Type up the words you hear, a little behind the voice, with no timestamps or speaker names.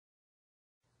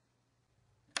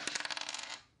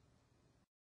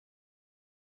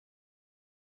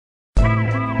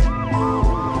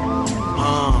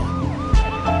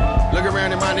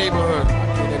my neighborhood.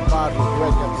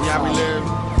 See how we live.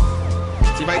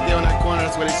 See right there on that corner,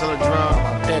 that's where they sell a drug.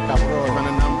 Run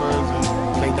the numbers and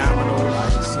play dominoes.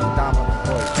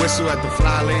 Whistle at the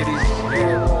fly ladies. You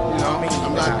know,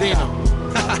 I'm Latino.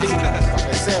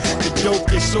 The dope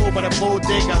is sold by the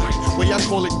bodega. Well, y'all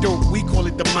call it dope, we call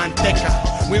it the manteca.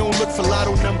 We don't look for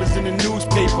lotto numbers in the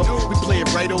newspaper. We play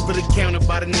it right over the counter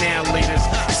by the now laters.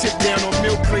 Sit down on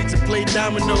milk crates and play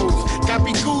dominoes.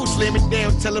 Copy cool, slam it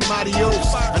down, tell them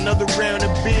adios. Another round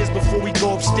of beers before we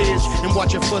go upstairs and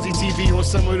watch a fuzzy TV on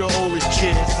some of the oldest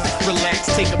chairs. Relax,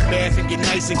 take a bath and get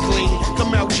nice and clean.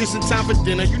 Come out just in time for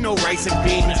dinner, you know, rice and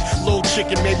beans. Little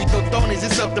chicken, maybe totones,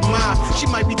 it's up to mom. She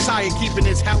might be tired keeping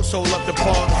this household up to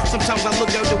par. Sometimes I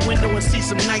look out the window and see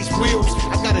some nice wheels.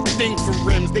 I got a thing for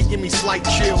rims, they give me slight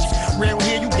chills. Round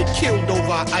here you get killed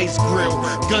over an ice grill.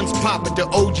 Guns pop, but the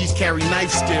OGs carry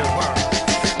knives still.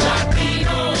 Latino,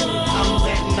 I'm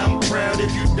that and I'm proud.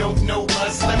 If you don't know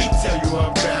us, let me tell you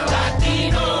about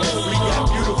Latino. We got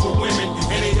beautiful women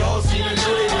and they all seem to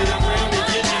know they live around the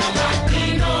kitchen.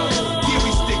 Latino, here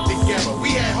we stick together. We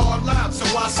had hard lives, so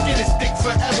our skin is thick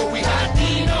forever. We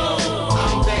Latino.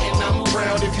 I'm that and I'm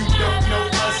proud. If you don't know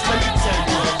us, let me tell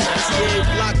you about CA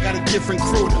Block got a different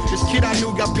crew. This kid I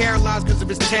knew got paralyzed because of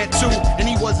his tattoo, and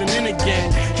he wasn't in a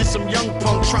gang. Just some young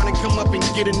punk trying to come up and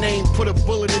get a name, put a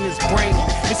bullet in his brain.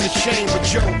 It's a shame,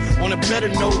 but yo, on a better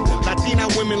note, Latina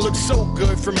women look so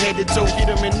good from head to toe. Hit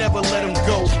them and never let them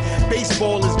go.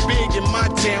 Baseball is big in my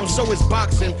town, so is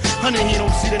boxing. Honey, he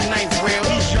don't see the ninth round.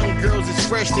 These young girls is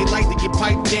fresh, they like to get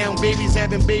piped down. Babies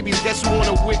having babies, guess who on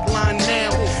a WIC line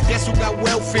now? Guess who got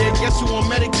welfare? Guess who on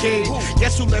Medicaid?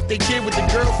 Guess who left their kid with the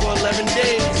girl for 11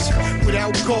 days?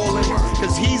 Without calling,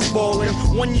 cause he's ballin'.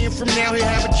 1 year from now he'll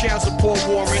have a child support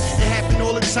warrant. It happen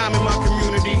all the time in my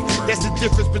community. That's the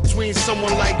difference between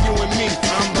someone like you and me.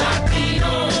 I'm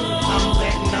Latino, I'm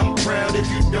that and I'm proud. If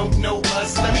you don't know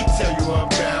us, let me tell you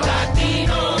about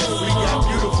Latino. We got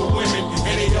beautiful women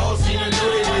and they all seem to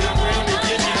know they live around the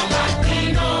kitchen. I'm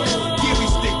Latino, here we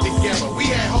stick together. We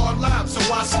had hard lives, so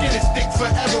our skin is thick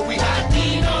forever. We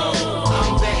Latino,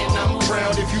 I'm that and I'm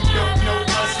proud. If you don't know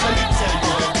us, let me tell you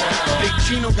about Big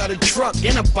Chino got a truck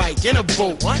and a bike and a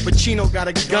boat. But Chino got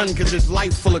a gun cause his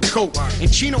life full of coke. And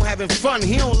Chino having fun,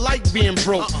 he don't like being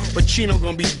broke. But Chino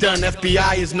gonna be done,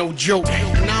 FBI is no joke.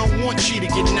 And I don't want Chi to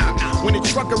get knocked. When the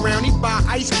truck around, he buy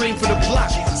ice cream for the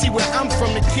block. See where I'm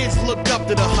from, the kids look up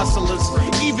to the hustlers.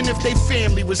 Even if they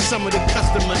family was some of the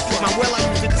customers. My well, I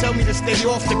used to tell me to stay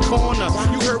off the corner.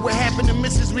 You heard what happened to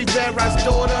Mrs. Rivera's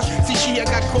daughter? See, she had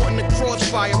got caught in the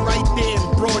crossfire right there in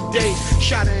broad day.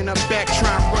 Shot her in her back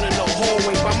trying to run in the hallway.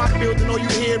 By my building, all you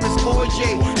hear is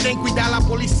Oye. Ten cuida la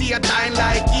policía, está en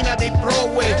la esquina de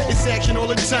Broadway. It's action all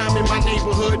the time in my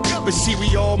neighborhood. But see,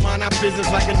 we all mind our business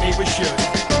like a neighbor should.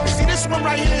 See, this one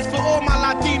right here is for all my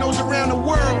Latinos around the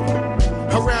world.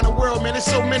 Around the world, man, there's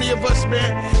so many of us,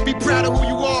 man. Be proud of who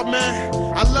you are, man.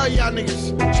 I love y'all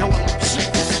niggas.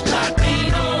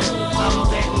 Latino, I'm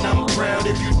that and I'm proud.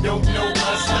 If you don't know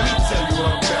us, let me tell you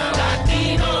about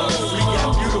Latino. We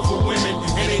got beautiful women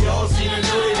and they all seem to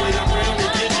know they live around the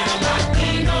kitchen. I'm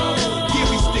Latino, here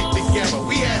we stick together.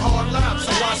 We had hard lives,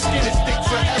 so our skin is thick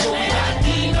forever. We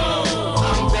Latino,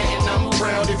 I'm that and I'm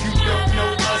proud. If you don't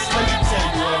know us, let me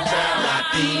tell you about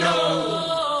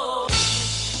Latino.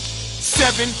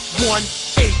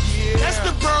 718. That's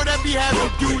the girl that be having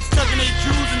dudes tugging their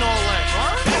Jews and all that.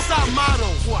 That's our motto.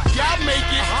 Y'all make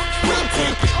it, we'll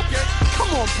take it. Okay.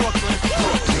 Come on, Brooklyn.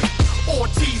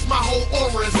 Ortiz, my whole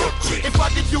aura is Brooklyn. If I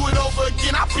could do it over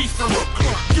again, I'd be from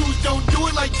Brooklyn. Dudes don't do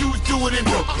it like dudes do it in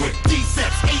Brooklyn.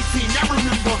 D-Sex, 18, I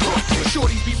remember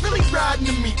Shorties be really riding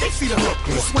to me, they see the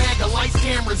swagger, lights,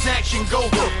 cameras, action, go.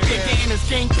 Bandanas,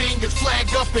 gangbangers, flag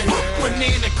up and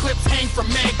banana clips hang from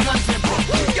mad guns in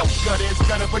Brooklyn. Yo gut is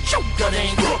gutter, but your gut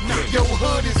ain't. Yo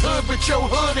hood is hood, but your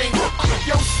hood ain't.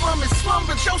 Yo slum is slum,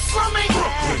 but your slum ain't.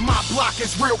 My block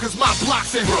is real, cause my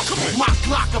block's in. My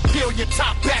block appeal, your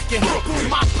top back in.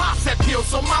 My pops that peel,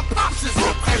 so my pops is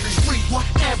every street,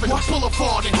 avenue,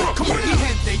 boulevard, and come on,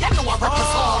 gente, I know I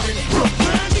represent hard in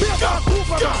Brooklyn.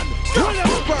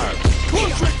 Williamsburg,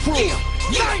 Country Crew,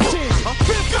 19,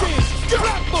 15,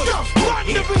 Flatbush,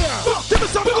 Vanderveer, give me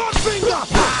some Godfinger.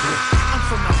 I'm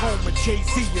from the home of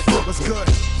Jay-Z, it was good.